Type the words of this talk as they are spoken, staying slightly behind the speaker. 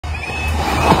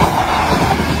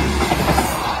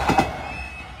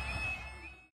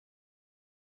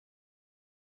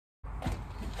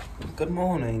Good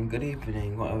morning, good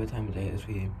evening, whatever time of day it is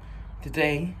for you.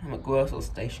 Today, I'm at Gorsall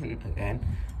Station again,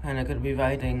 and I'm going to be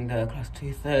riding the Class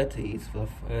 230s for the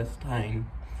first time.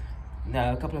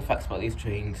 Now, a couple of facts about these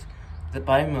trains. They're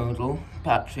bimodal,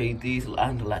 battery, diesel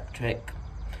and electric.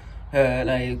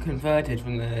 They converted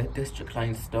from the District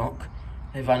Line stock.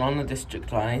 They ran on the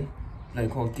District Line. They're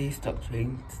called D-stock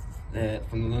trains. They're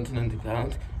from the London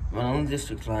Underground. Run on the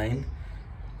District Line,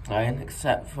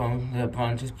 except from the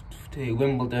branches to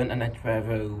Wimbledon and Edgware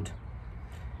Road.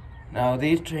 Now,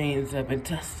 these trains have been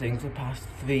testing for the past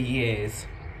 3 years.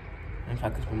 In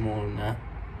fact, it's been more than that.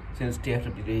 Since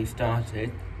DFWD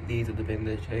started, these have been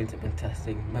the trains that have been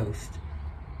testing most,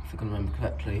 if I can remember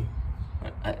correctly.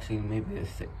 Actually, maybe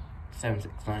there's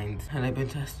 769s. And they've been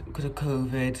tested because of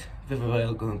COVID, River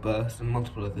Rail going bust, and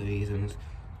multiple other reasons.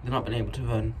 They've not been able to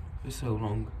run for so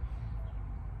long.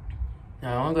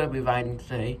 Now, I'm going to be riding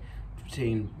today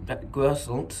between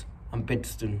Gorsall and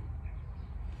Bidston.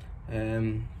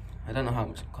 I don't know how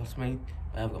much it cost me,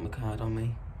 but I've got my card on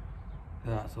me,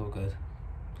 so that's all good.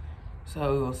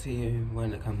 So we'll see you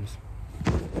when it comes.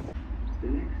 The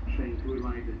next train to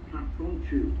arrive at platform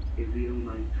 2 is the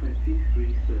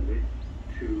 0923 service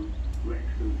to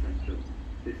Wrexham Central.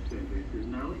 This service is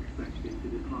now expected to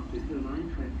depart at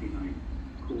 0929.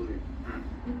 Call it at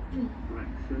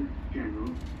Wrexham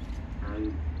General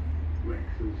and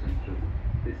Wrexham Central.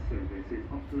 This service is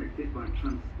operated by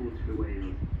Transport for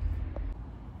Wales.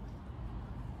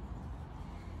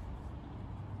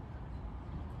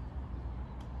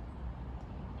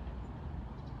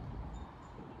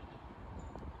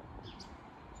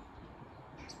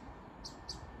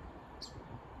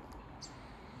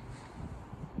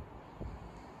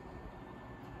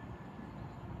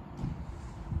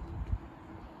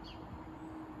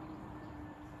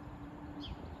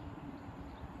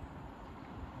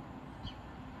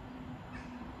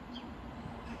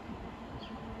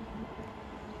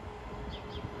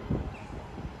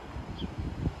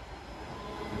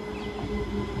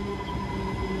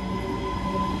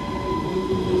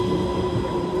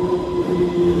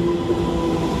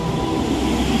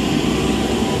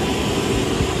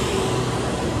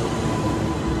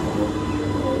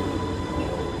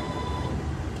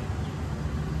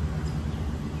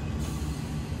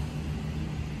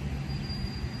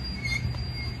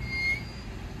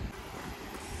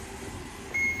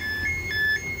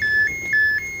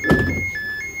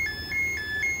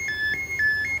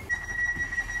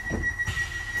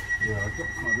 Yeah, I've got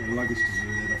quite a bit of luggage because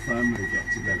we had a family get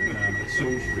together down at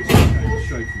Salisbury, so I came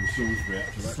straight from Salisbury up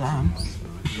to Slam.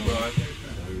 Right. So,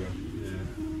 yeah.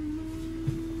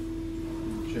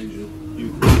 Change your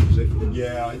music.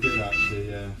 Yeah, I did actually,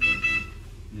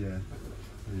 yeah.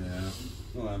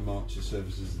 Well, our Marcher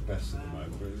service is the best at the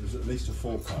moment, but it was at least a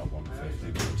 4-car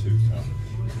 150, not a 2-car.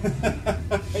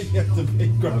 You have to be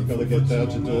great. I've got to get down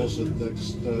to Dorset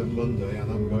next Monday,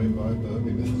 and I'm going by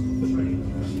Birmingham.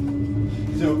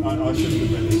 So I shouldn't have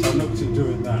been this. I looked at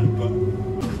doing that, but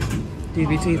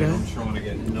DVT there. I'm trying to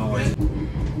get noise.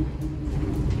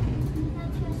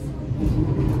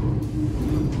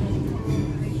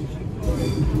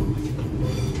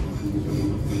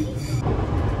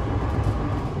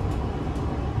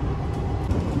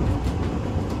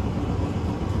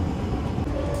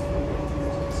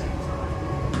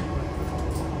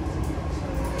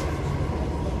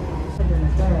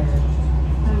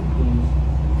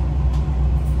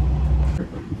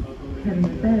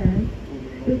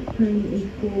 This train is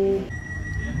for...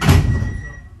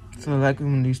 So the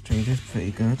legroom on these trains is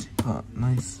pretty good. Got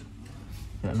nice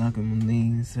bit of legroom on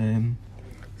these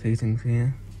seatings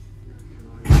here.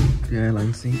 The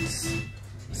airline seats.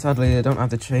 Sadly, they don't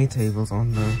have the tray tables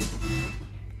on though.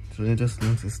 So I just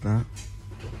noticed that.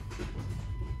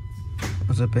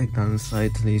 There's a big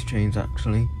downside to these trains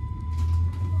actually.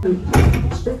 This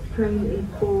train is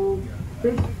for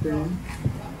Bidston.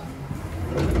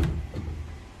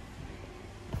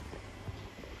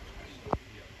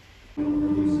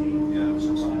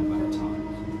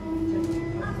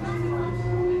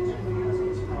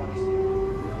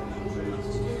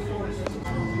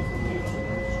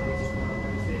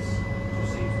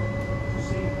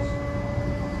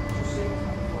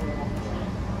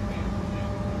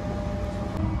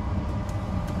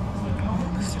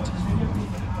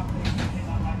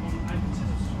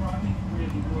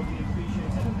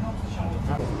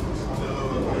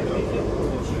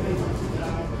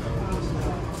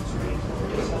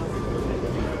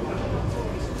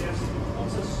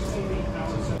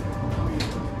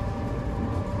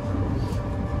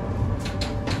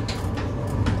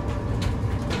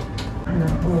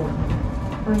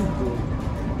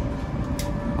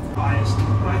 Biased,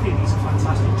 but I think these are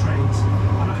fantastic trains.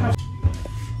 And I have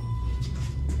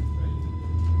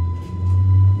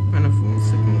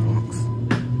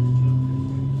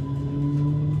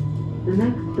The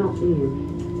next stop is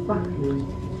Buckley.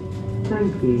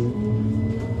 Thank you.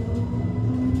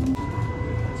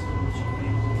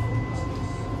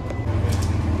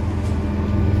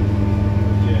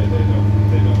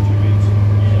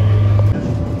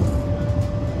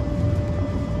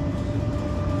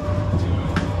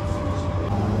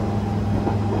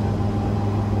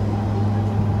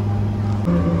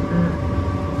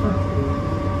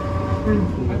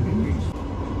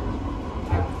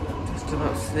 Just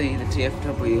about to see the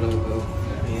TFW logo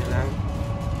here now.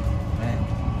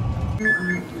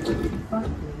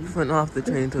 Front half of the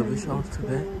train's overshot a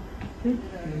bit.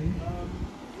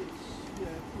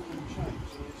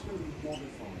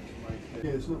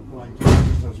 Yeah, it's not like it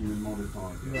just hasn't been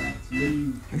modified.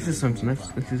 This is something else.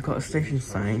 This has got a station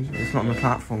sign. It's not on the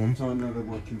platform. So I know they're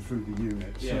working through the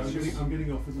units. Yeah, I'm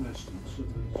getting off as an estimate.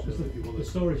 The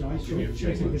storage ice,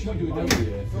 checking the storage.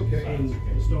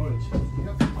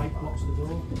 Pipe blocks the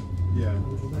door. Yeah.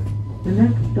 The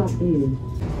next stop is.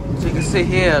 So you can see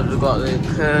here we've got the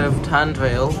curved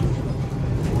handrail,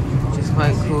 which is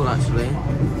quite cool actually.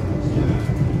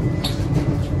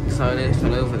 So it's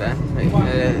all over there.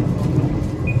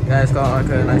 Yeah, it's got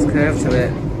like a nice curve to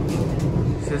it.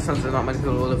 It's just something not many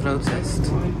people will have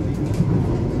noticed.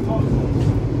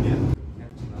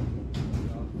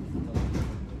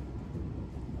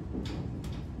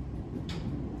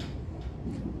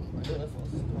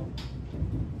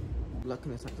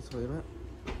 Looking at the toilet.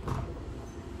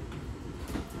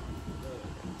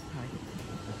 Hi.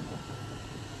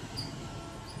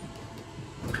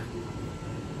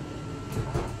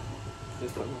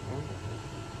 This one.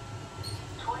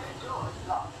 Toilet door is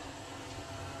locked.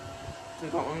 So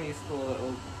we've got one of these cool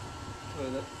little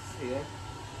toilets here.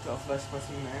 Got a flush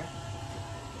button there.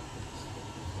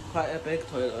 Quite a big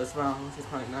toilet as well, which is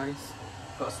quite nice.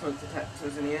 Got smoke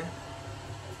detectors in here.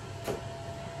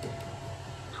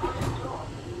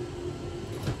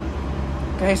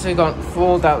 Okay, so we've got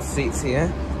fold out seats here.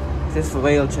 This is for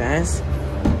wheelchairs.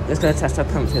 Just going to test how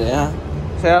comfy they are.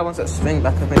 So I want to swing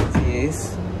back a bit to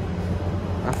use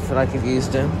after like I've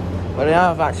used them. But they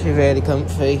are actually really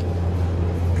comfy.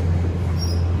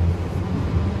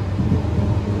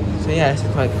 So yeah, this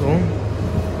is quite cool.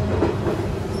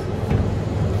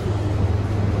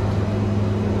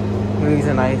 This is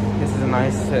a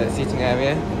nice seating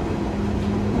area.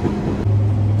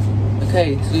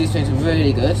 Okay, so these trains are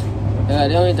really good.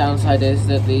 The only downside is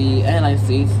that the airline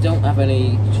seats don't have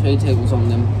any tray tables on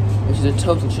them, which is a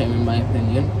total shame in my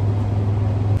opinion.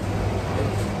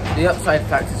 The upside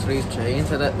factors for these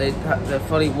trains are that they're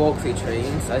fully walk-through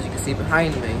trains, as you can see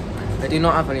behind me. They do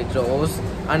not have any doors,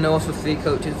 and they're also 3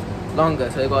 coaches longer,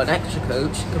 so they've got an extra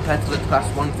coach compared to the Class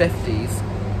 150s.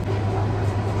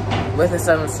 With the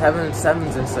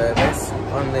 777s in service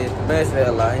on the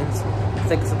Merseyrail lines, I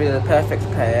think this will be the perfect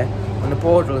pair on the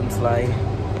Borderlands line.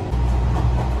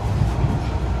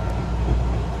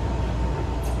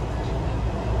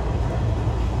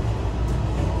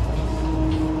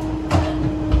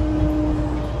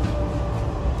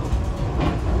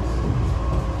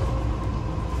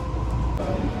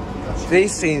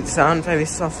 These seats aren't very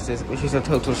soft, which is a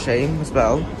total shame as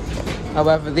well.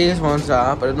 However, these ones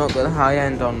are, but I've not got a high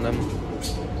end on them.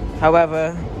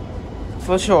 However,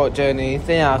 for short journeys,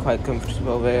 they are quite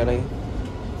comfortable, really.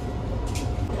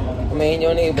 I mean, you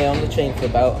only be on the train for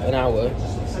about an hour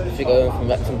if you're going from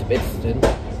Wrexham to Bidston.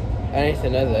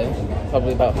 Anything other,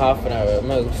 probably about half an hour at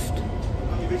most.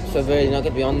 So really not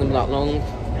going to be on them that long.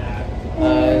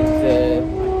 And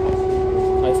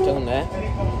nice tone there.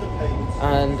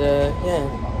 And yeah,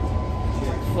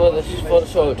 for the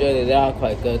short journey, they are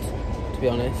quite good, to be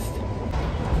honest.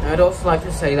 I'd also like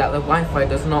to say that the Wi-Fi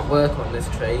does not work on this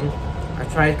train. I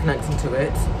tried connecting to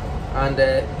it, and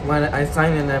when I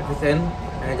sign in everything,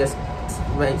 and it just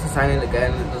waiting to sign in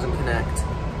again, it doesn't connect,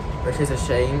 which is a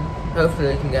shame.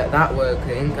 Hopefully they can get that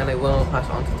working, and they will pass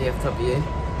it on to DFW.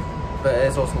 But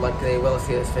it's also likely they will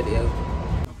see this video.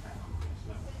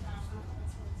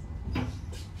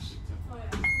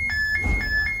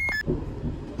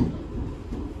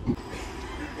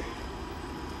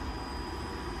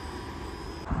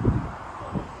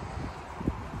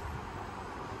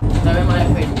 Now in my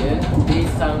opinion,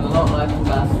 these sound a lot like the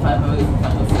last 508 and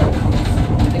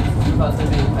 507s. I think it's because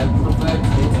they're being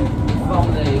converted from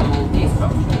the old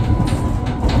D-structure.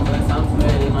 But it sounds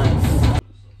really nice.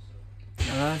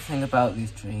 Another thing about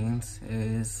these trains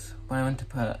is when I went to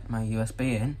put my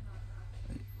USB in,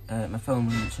 my phone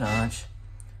wouldn't charge.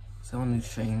 So on these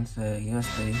trains, the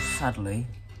USB sadly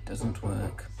doesn't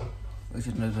work, which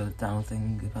is another down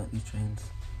thing about these trains.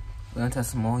 We're going to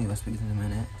test some more USBs in a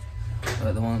minute.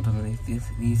 But the ones underneath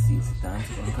these seats down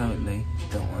currently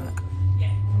don't work.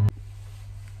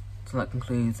 So that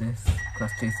concludes this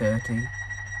Class 230.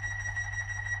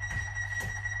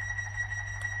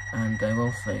 And I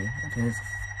will say, it is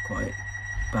quite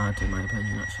bad in my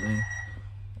opinion actually.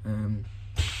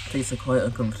 Seats are quite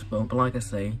uncomfortable, but like I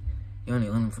say, you only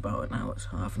learn for about an hour, it's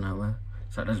half an hour,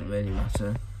 so that doesn't really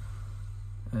matter.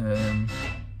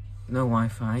 No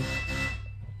Wi-Fi,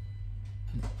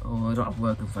 or I don't have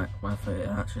working Wi-Fi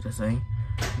yet, should I say.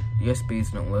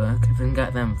 USBs don't work. If we can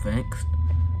get them fixed,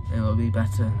 it will be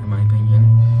better in my opinion,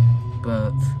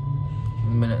 but at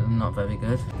the minute they're not very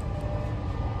good.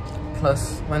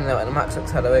 Plus, when they're at the max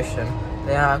acceleration,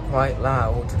 they are quite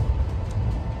loud.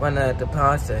 When they're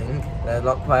departing, they're a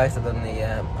lot quieter than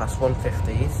the past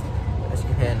 150s, as you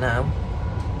can hear now.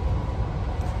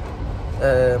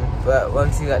 But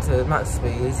once you get to max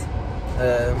speed,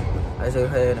 as you'll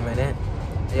hear in a minute,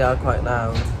 they are quite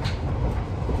loud.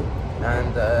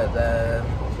 And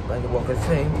when you're walking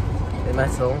through the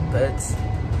metal, it's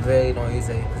really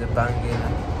noisy because they're banging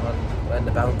when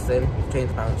they're bouncing,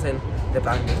 trains bouncing, they're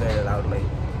banging very loudly.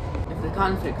 If they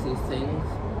can fix these things,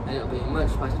 then it'll be a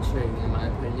much better train in my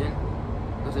opinion,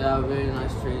 because they are really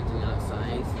nice trains on the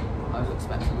outside. I was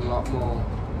expecting a lot more,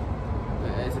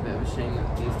 but it is a bit of a shame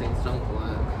that these things don't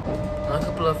work. And a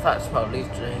couple of facts about these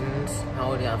trains, I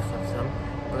already have said some,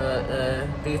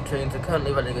 but these trains are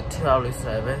currently running a 2-hourly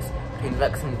service between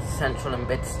Wrexham Central and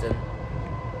Bidston.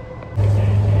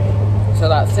 So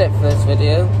that's it for this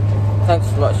video. Thanks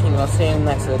for watching, I'll see you in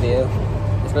the next video.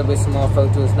 There's going to be some more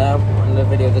photos now and the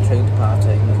video of the train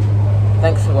departing.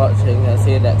 Thanks for watching, I'll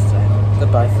see you next time.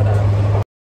 Goodbye for now.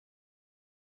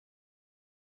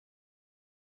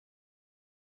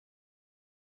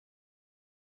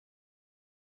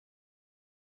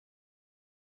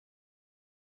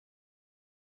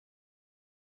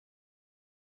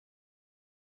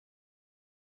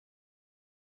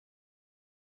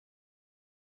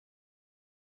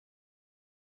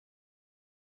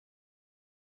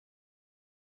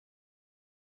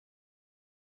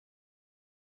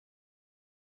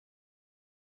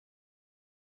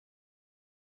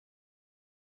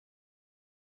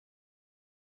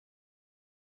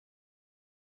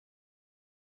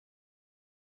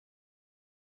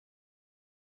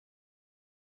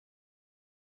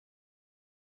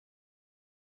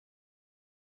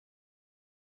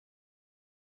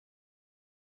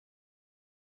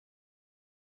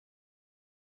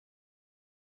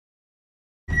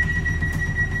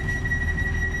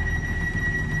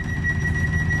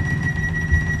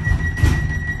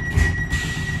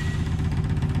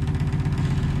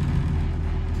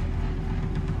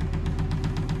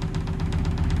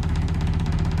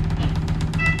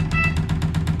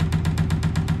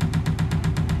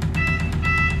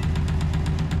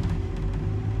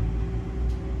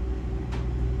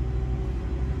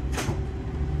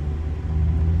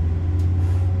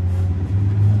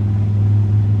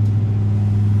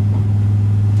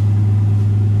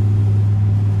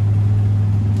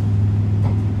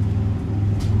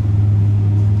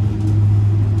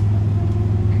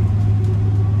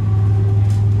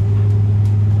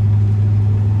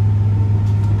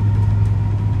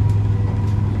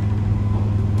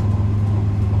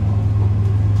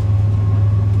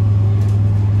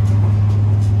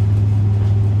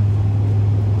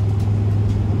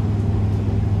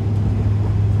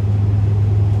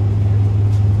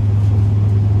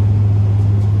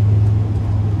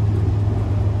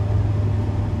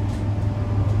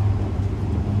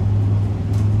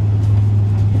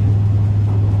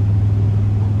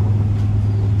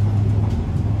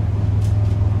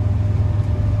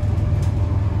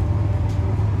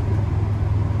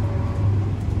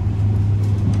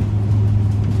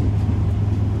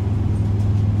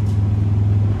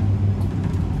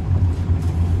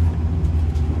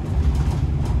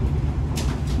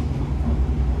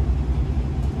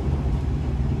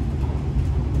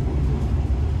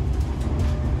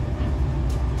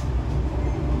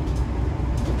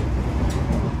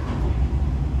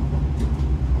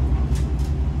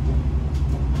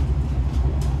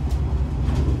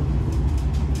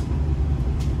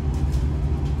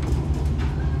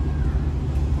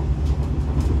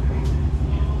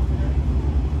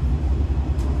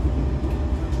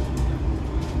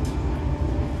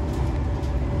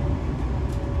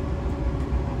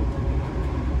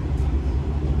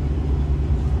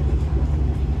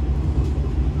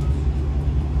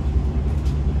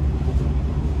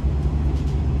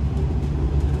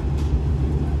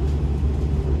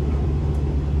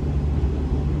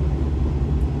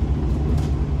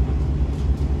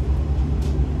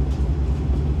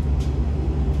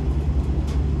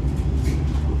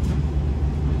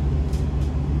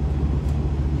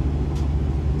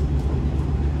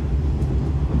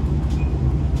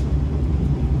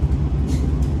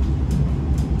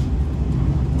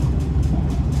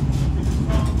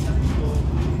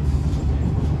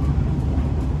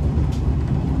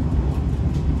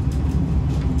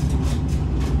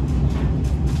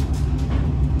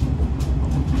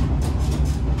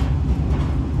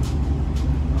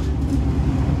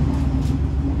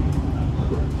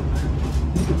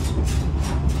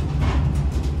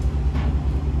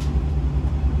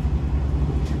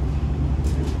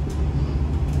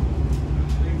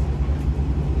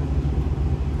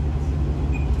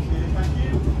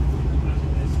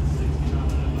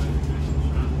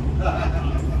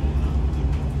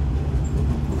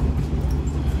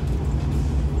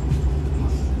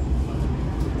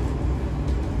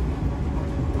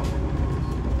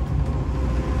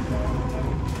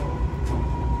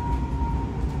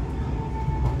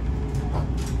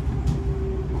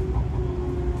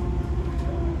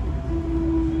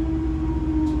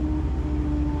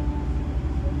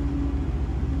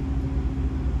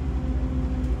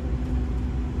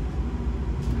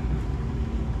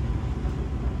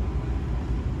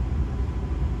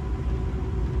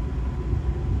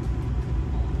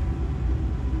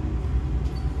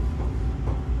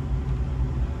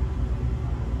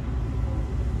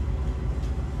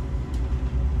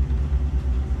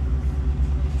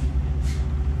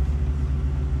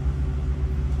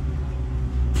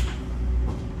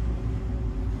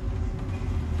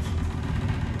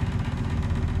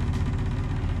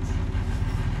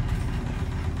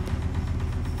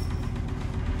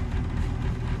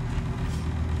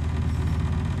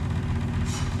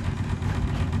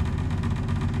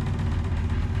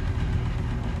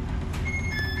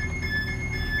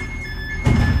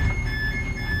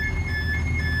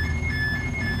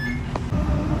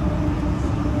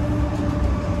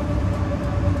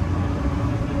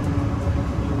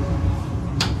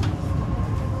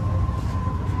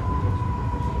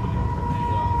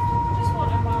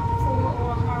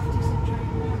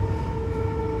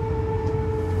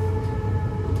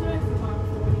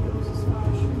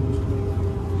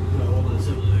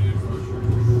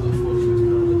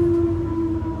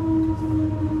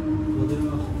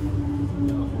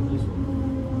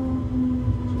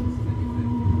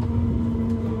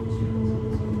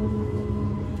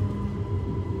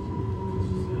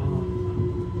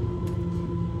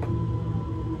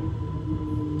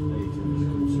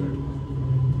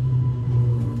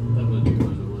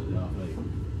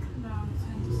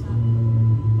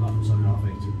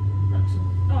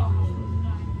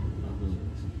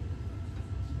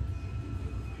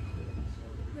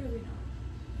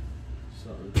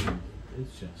 Scotland,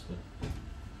 East Chester,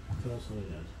 First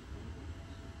Holyhead,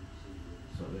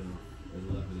 sort of in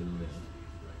 11 in the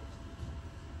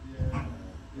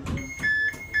middle.